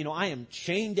say, I am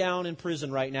chained down in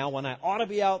prison right now when I ought to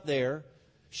be out there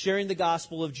sharing the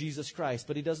gospel of Jesus Christ?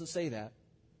 But he doesn't say that.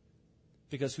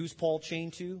 Because who's Paul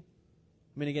chained to?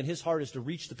 I mean, again, his heart is to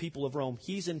reach the people of Rome.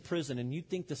 He's in prison, and you'd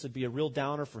think this would be a real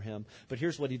downer for him. But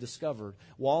here's what he discovered.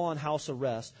 While on house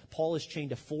arrest, Paul is chained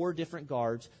to 4 different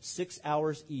guards, 6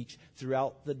 hours each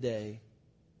throughout the day.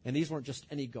 And these weren't just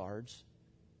any guards.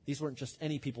 These weren't just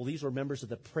any people. These were members of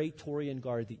the Praetorian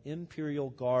Guard, the Imperial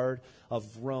Guard of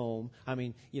Rome. I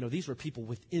mean, these were people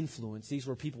with influence. These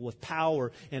were people with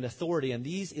power and authority. And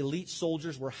these elite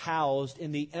soldiers were housed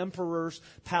in the emperor's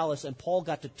palace. And Paul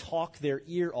got to talk their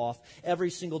ear off every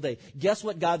single day. Guess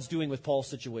what God's doing with Paul's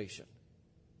situation?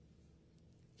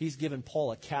 He's given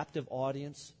Paul a captive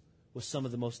audience with some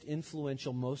of the most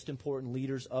influential, most important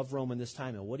leaders of Rome in this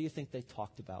time. And what do you think they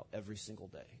talked about every single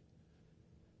day?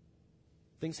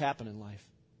 Things happen in life.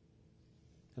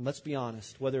 And let's be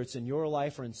honest, whether it's in your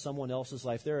life or in someone else's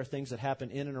life, there are things that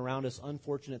happen in and around us,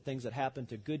 unfortunate things that happen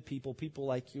to good people, people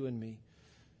like you and me.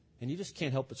 And you just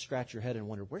can't help but scratch your head and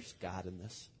wonder, where's God in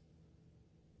this?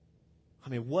 I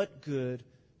mean, what good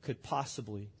could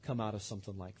possibly come out of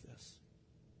something like this?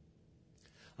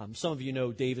 Some of you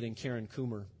know David and Karen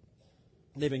Coomer.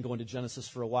 They've been going to Genesis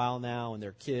for a while now, and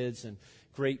they're kids and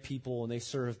great people, and they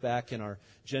serve back in our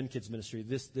Gen Kids ministry.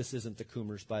 This isn't the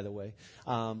Coomers, by the way.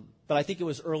 But I think it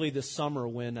was early this summer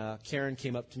when Karen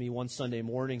came up to me one Sunday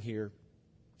morning here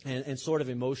and sort of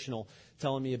emotional,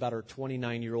 telling me about her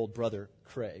 29-year-old brother,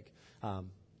 Craig.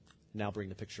 Now bring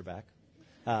the picture back.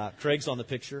 Craig's on the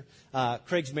picture.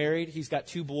 Craig's married. He's got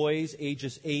 2 boys,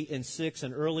 ages 8 and 6.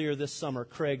 And earlier this summer,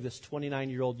 Craig, this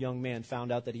 29-year-old young man,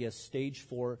 found out that he has stage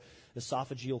 4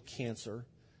 esophageal cancer,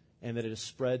 and that it has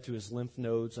spread to his lymph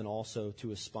nodes and also to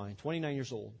his spine. 29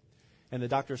 years old. And the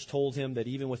doctors told him that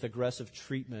even with aggressive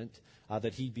treatment,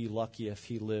 that he'd be lucky if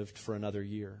he lived for another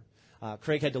year.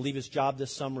 Craig had to leave his job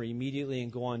this summer immediately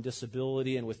and go on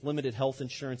disability, and with limited health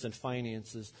insurance and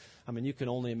finances, I mean, you can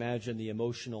only imagine the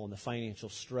emotional and the financial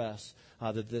stress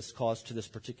that this caused to this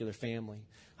particular family.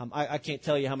 I can't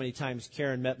tell you how many times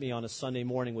Karen met me on a Sunday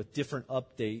morning with different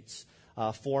updates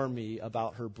for me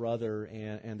about her brother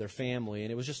and their family.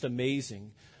 And it was just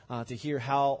amazing to hear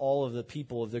how all of the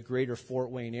people of the greater Fort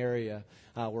Wayne area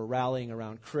were rallying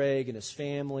around Craig and his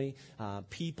family.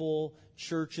 People,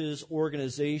 churches,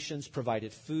 organizations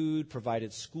provided food,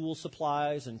 provided school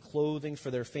supplies and clothing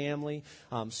for their family.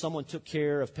 Someone took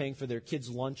care of paying for their kids'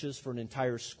 lunches for an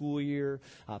entire school year.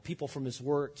 People from his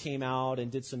work came out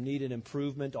and did some needed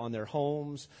improvement on their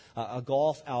homes. A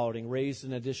golf outing raised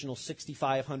an additional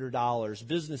 $6,500.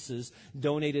 Businesses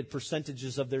donated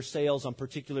percentages of their sales on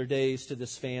particular days to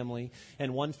this family.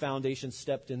 And one foundation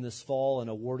stepped in this fall and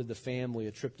awarded the family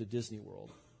a trip to Disney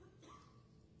World.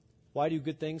 Why do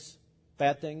good things,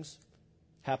 bad things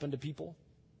happen to people?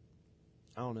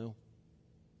 I don't know.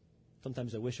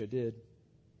 Sometimes I wish I did.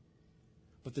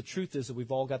 But the truth is that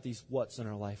we've all got these whats in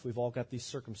our life. We've all got these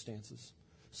circumstances.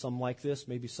 Some like this,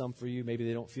 maybe some for you, maybe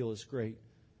they don't feel as great.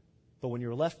 But when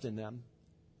you're left in them,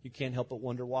 you can't help but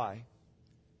wonder why.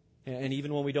 And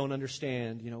even when we don't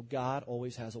understand, God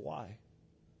always has a why.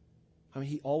 I mean,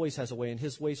 He always has a way, and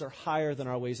His ways are higher than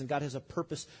our ways, and God has a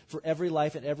purpose for every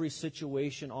life and every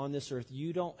situation on this earth.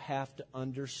 You don't have to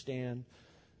understand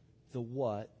the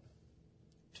what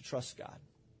to trust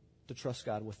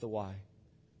God with the why.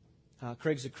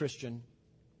 Craig's a Christian.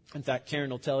 In fact, Karen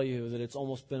will tell you that it's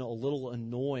almost been a little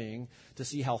annoying to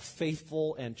see how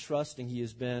faithful and trusting he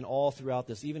has been all throughout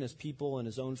this, even as people in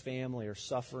his own family are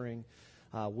suffering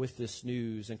with this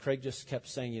news. And Craig just kept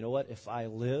saying, you know what, if I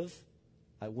live,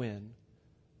 I win.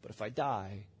 But if I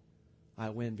die, I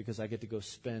win because I get to go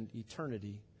spend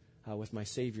eternity with my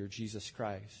Savior, Jesus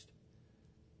Christ.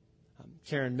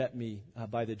 Karen met me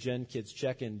by the Gen Kids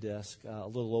check-in desk a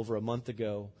little over a month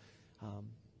ago,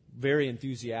 very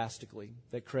enthusiastically,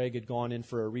 that Craig had gone in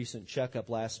for a recent checkup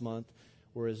last month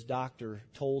where his doctor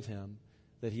told him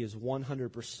that he is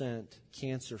 100%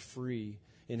 cancer-free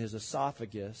in his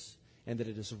esophagus and that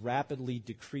it is rapidly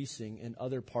decreasing in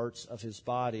other parts of his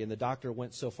body. And the doctor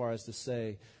went so far as to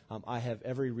say, I have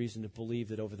every reason to believe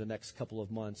that over the next couple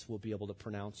of months we'll be able to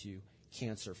pronounce you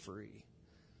cancer-free.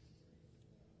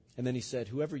 And then he said,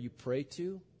 whoever you pray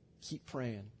to, keep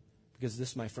praying, because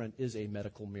this, my friend, is a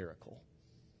medical miracle.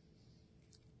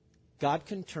 God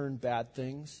can turn bad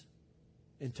things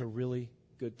into really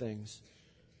good things.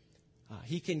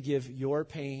 He can give your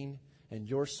pain and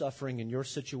your suffering and your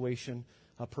situation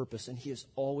a purpose, and He is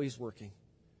always working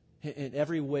in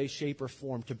every way, shape, or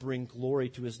form to bring glory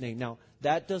to His name. Now,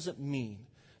 that doesn't mean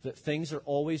that things are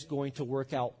always going to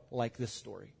work out like this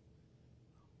story,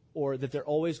 or that they're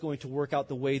always going to work out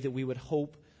the way that we would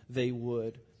hope they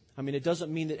would. I mean, it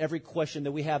doesn't mean that every question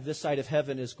that we have this side of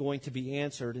heaven is going to be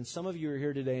answered. And some of you are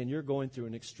here today and you're going through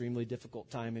an extremely difficult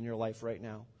time in your life right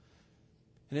now.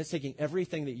 And it's taking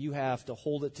everything that you have to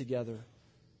hold it together.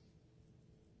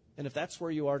 And if that's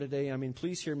where you are today, I mean,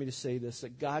 please hear me to say this,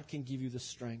 that God can give you the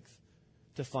strength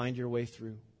to find your way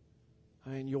through. I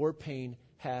mean, your pain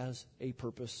has a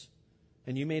purpose.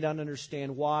 And you may not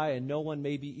understand why, and no one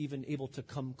may be even able to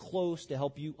come close to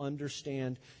help you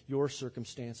understand your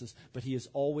circumstances. But He is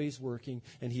always working,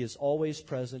 and He is always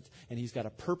present, and He's got a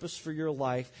purpose for your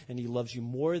life, and He loves you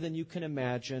more than you can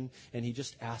imagine, and He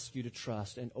just asks you to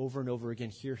trust. And over again,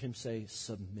 hear Him say,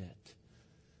 submit,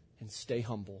 and stay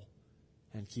humble,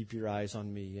 and keep your eyes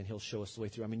on me, and He'll show us the way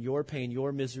through. I mean, your pain,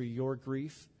 your misery, your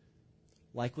grief,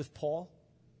 like with Paul,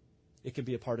 it can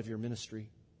be a part of your ministry.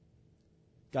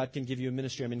 God can give you a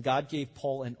ministry. I mean, God gave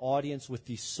Paul an audience with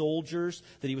these soldiers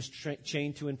that he was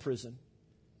chained to in prison.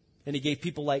 And He gave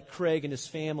people like Craig and his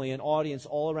family an audience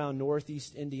all around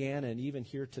Northeast Indiana and even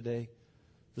here today,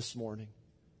 this morning.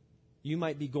 You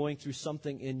might be going through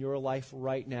something in your life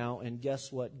right now, and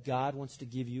guess what? God wants to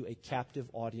give you a captive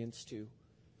audience too.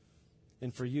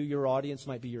 And for you, your audience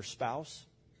might be your spouse.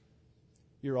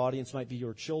 Your audience might be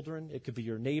your children. It could be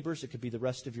your neighbors. It could be the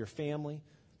rest of your family.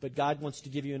 But God wants to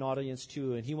give you an audience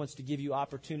too, and He wants to give you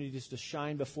opportunities to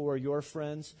shine before your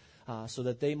friends so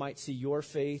that they might see your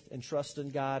faith and trust in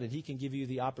God, and He can give you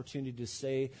the opportunity to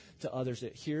say to others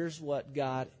that here's what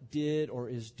God did or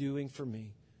is doing for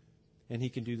me, and He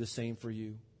can do the same for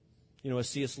you. You know, as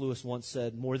C.S. Lewis once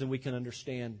said, more than we can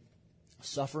understand,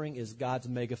 suffering is God's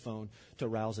megaphone to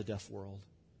rouse a deaf world.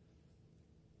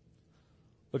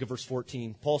 Look at verse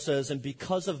 14. Paul says, and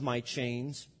because of my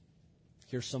chains,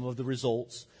 here's some of the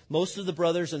results. Most of the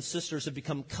brothers and sisters have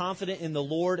become confident in the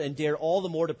Lord and dare all the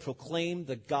more to proclaim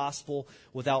the gospel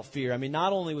without fear. I mean,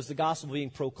 not only was the gospel being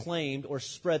proclaimed or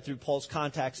spread through Paul's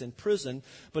contacts in prison,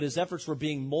 but his efforts were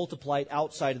being multiplied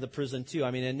outside of the prison too.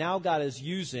 I mean, and now God is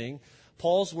using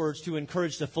Paul's words to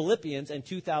encourage the Philippians, and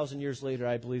 2,000 years later,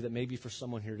 I believe that maybe for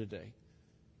someone here today,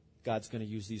 God's going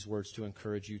to use these words to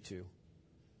encourage you too.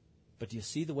 But do you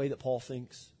see the way that Paul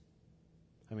thinks?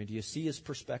 I mean, do you see his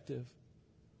perspective?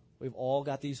 We've all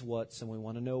got these whats, and we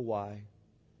want to know why.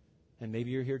 And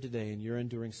maybe you're here today, and you're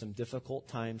enduring some difficult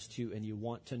times too, and you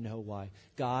want to know why.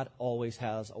 God always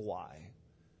has a why.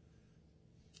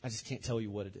 I just can't tell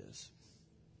you what it is.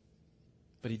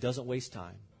 But He doesn't waste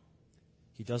time.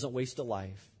 He doesn't waste a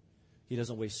life. He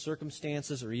doesn't waste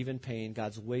circumstances or even pain.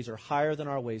 God's ways are higher than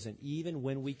our ways, and even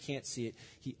when we can't see it,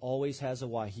 He always has a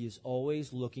why. He is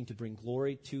always looking to bring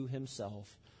glory to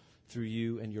Himself through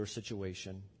you and your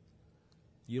situation.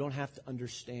 You don't have to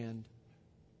understand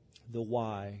the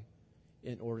why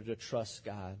in order to trust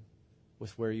God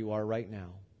with where you are right now.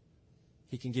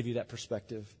 He can give you that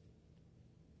perspective.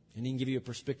 And He can give you a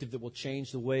perspective that will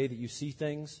change the way that you see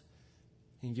things.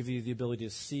 He can give you the ability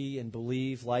to see and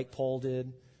believe like Paul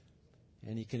did.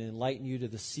 And He can enlighten you to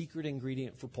the secret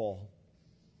ingredient for Paul.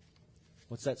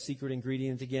 What's that secret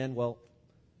ingredient again? Well,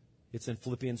 it's in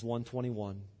Philippians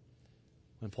 1:21,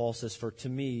 when Paul says, for to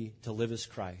me to live is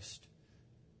Christ,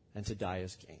 and to die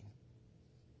is gain.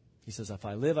 He says, if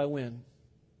I live, I win.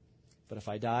 But if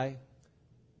I die,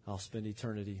 I'll spend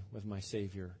eternity with my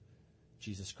Savior,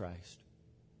 Jesus Christ.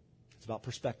 It's about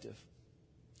perspective.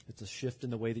 It's a shift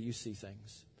in the way that you see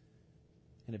things.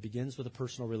 And it begins with a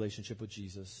personal relationship with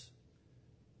Jesus.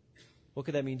 What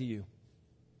could that mean to you?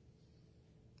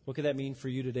 What could that mean for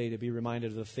you today to be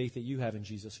reminded of the faith that you have in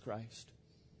Jesus Christ?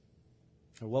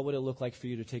 Or what would it look like for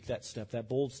you to take that step, that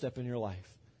bold step in your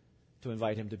life, to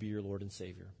invite Him to be your Lord and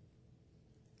Savior?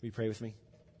 Will you pray with me?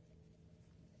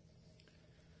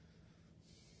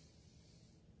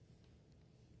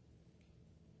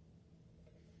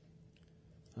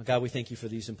 God, we thank You for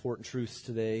these important truths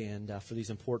today, and for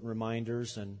these important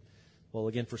reminders. And, well,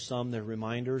 again, for some, they're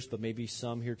reminders, but maybe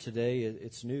some here today,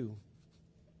 it's new.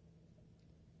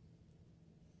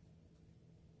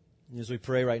 And as we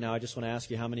pray right now, I just want to ask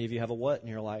you, how many of you have a what in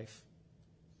your life?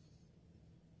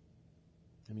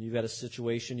 I mean, you've got a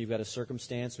situation, you've got a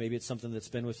circumstance. Maybe it's something that's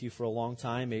been with you for a long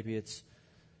time. Maybe it's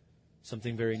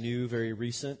something very new, very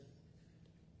recent.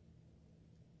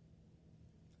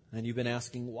 And you've been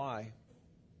asking why.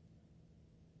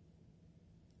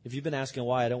 If you've been asking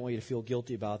why, I don't want you to feel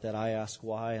guilty about that. I ask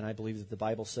why, and I believe that the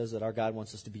Bible says that our God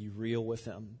wants us to be real with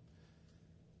Him.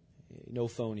 No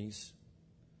phonies.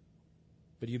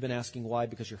 But you've been asking why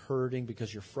because you're hurting,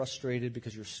 because you're frustrated,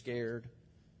 because you're scared.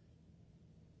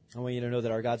 I want you to know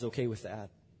that our God's okay with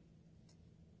that.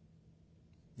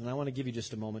 And I want to give you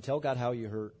just a moment. Tell God how you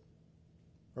hurt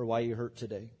or why you hurt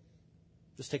today.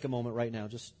 Just take a moment right now,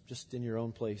 just in your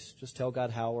own place. Just tell God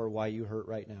how or why you hurt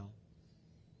right now.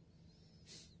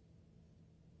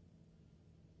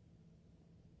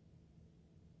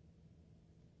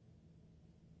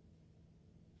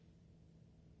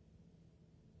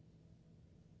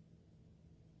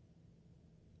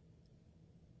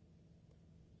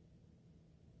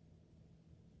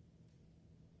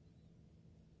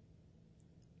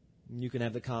 You can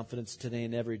have the confidence today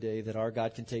and every day that our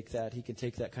God can take that. He can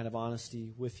take that kind of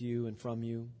honesty with you and from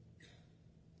you.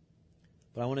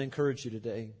 But I want to encourage you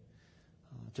today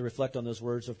to reflect on those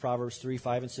words of Proverbs 3,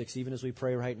 5, and 6, even as we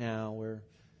pray right now, where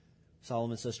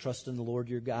Solomon says, trust in the Lord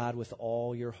your God with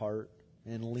all your heart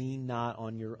and lean not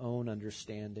on your own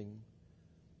understanding.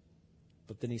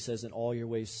 But then he says, in all your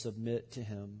ways submit to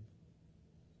him.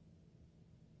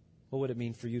 What would it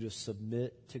mean for you to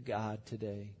submit to God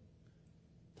today?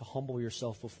 To humble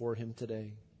yourself before him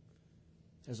today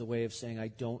as a way of saying, I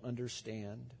don't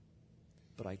understand,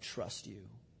 but I trust you.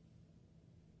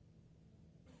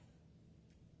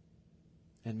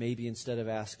 And maybe instead of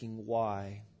asking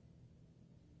why,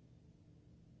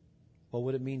 what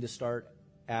would it mean to start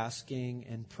asking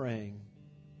and praying,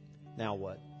 now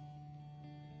what?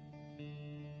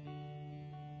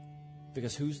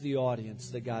 Because who's the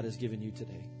audience that God has given you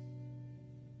today?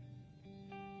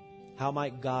 How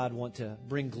might God want to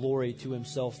bring glory to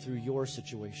himself through your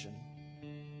situation?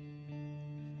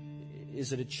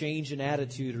 Is it a change in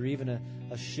attitude or even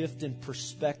a shift in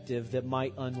perspective that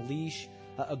might unleash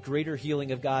a greater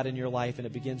healing of God in your life? And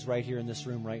it begins right here in this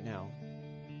room right now.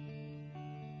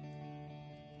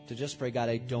 To just pray, God,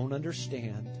 I don't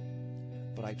understand,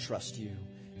 but I trust you,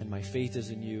 and my faith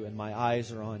is in you, and my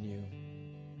eyes are on you.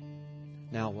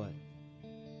 Now what?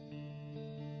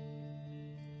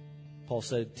 Paul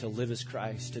said to live is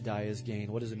Christ, to die is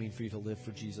gain. What does it mean for you to live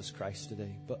for Jesus Christ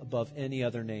today? But above any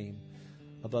other name,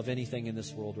 above anything in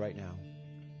this world right now.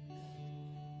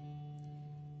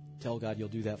 Tell God you'll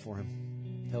do that for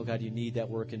him. Tell God you need that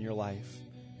work in your life.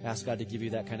 Ask God to give you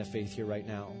that kind of faith here right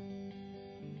now.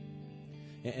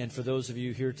 And for those of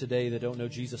you here today that don't know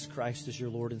Jesus Christ as your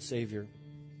Lord and Savior,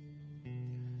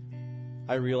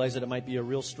 I realize that it might be a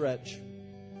real stretch,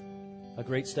 a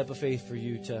great step of faith for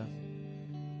you to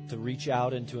reach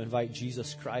out and to invite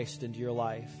Jesus Christ into your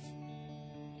life.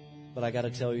 But I got to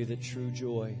tell you that true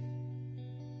joy,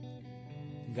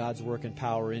 God's work and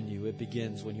power in you, it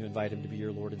begins when you invite him to be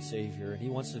your Lord and Savior. And he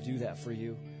wants to do that for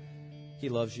you. He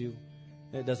loves you.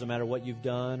 It doesn't matter what you've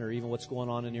done or even what's going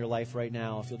on in your life right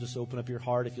now. If you'll just open up your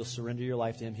heart, if you'll surrender your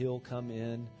life to him, he'll come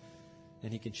in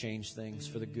and he can change things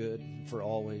for the good, for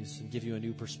always, and give you a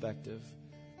new perspective.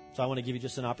 So I want to give you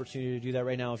just an opportunity to do that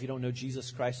right now. If you don't know Jesus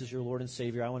Christ as your Lord and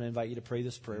Savior, I want to invite you to pray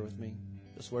this prayer with me.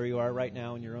 Just where you are right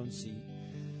now in your own seat.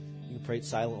 You can pray it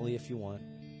silently if you want.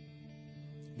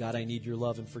 God, I need your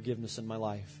love and forgiveness in my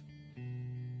life.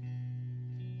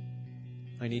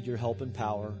 I need your help and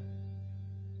power.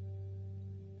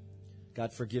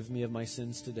 God, forgive me of my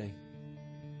sins today.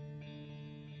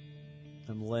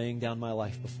 I'm laying down my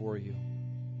life before you.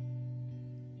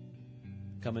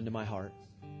 Come into my heart.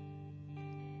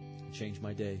 Change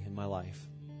my day and my life.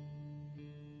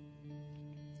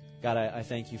 God, I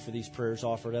thank you for these prayers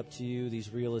offered up to you,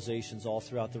 these realizations all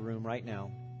throughout the room right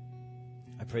now.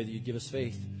 I pray that you'd give us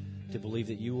faith to believe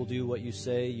that you will do what you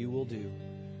say you will do.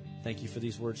 Thank you for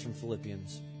these words from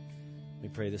Philippians. We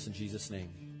pray this in Jesus' name.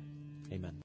 Amen.